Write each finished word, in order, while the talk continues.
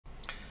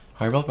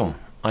Hi, welcome.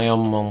 I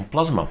am on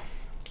Plasma,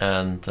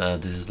 and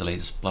this is the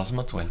latest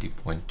Plasma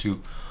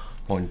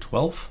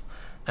 20.2.12,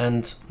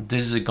 and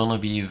this is gonna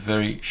be a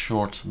very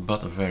short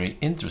but a very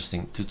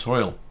interesting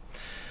tutorial.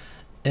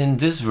 In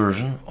this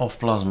version of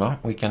Plasma,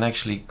 we can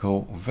actually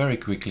go very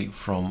quickly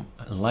from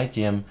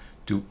lightdm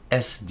to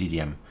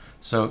sddm.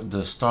 So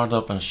the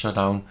startup and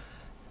shutdown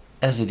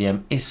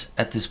sddm is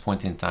at this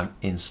point in time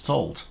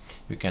installed.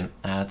 You can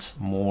add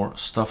more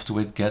stuff to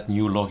it, get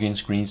new login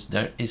screens.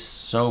 There is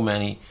so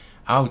many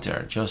out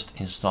there. Just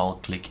install,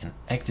 click and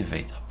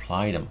activate,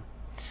 apply them.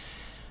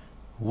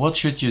 What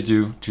should you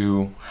do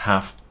to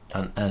have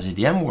an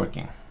sddm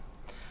working?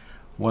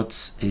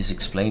 What is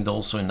explained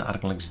also in the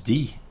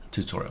ArcoLinuxD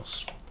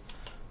tutorials.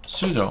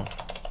 Sudo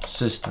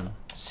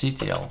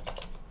systemctl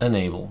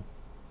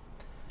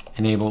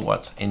enable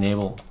what?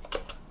 Enable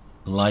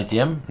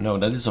lightdm? No,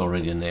 that is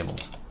already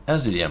enabled.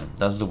 sddm,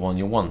 that's the one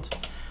you want.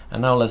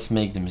 And now let's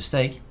make the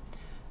mistake.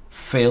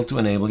 Fail to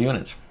enable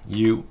unit.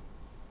 You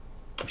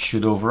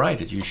should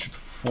override it. You should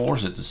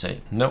force it to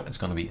say, no, it's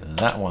going to be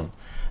that one.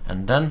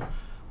 And then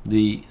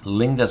the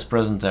link that's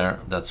present there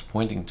that's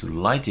pointing to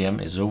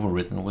lightdm is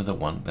overwritten with the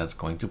one that's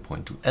going to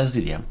point to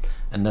sddm.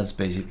 And that's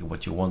basically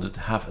what you wanted, to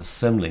have a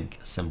symlink,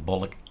 a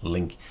symbolic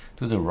link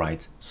to the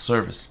right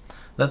service.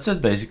 That's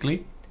it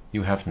basically.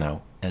 You have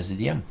now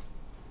sddm.